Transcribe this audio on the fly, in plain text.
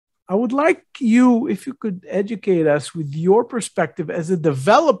I would like you, if you could educate us with your perspective as a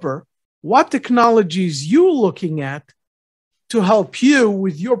developer, what technologies you looking at to help you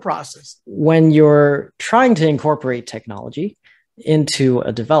with your process? When you're trying to incorporate technology into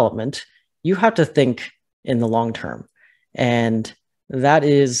a development, you have to think in the long term. And that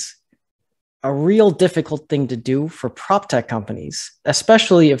is a real difficult thing to do for PropTech companies,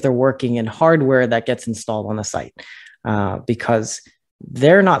 especially if they're working in hardware that gets installed on the site, because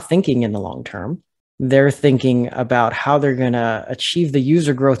they're not thinking in the long term. They're thinking about how they're going to achieve the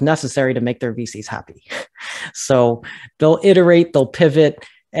user growth necessary to make their VCs happy. So they'll iterate, they'll pivot,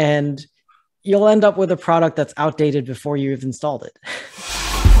 and you'll end up with a product that's outdated before you've installed it.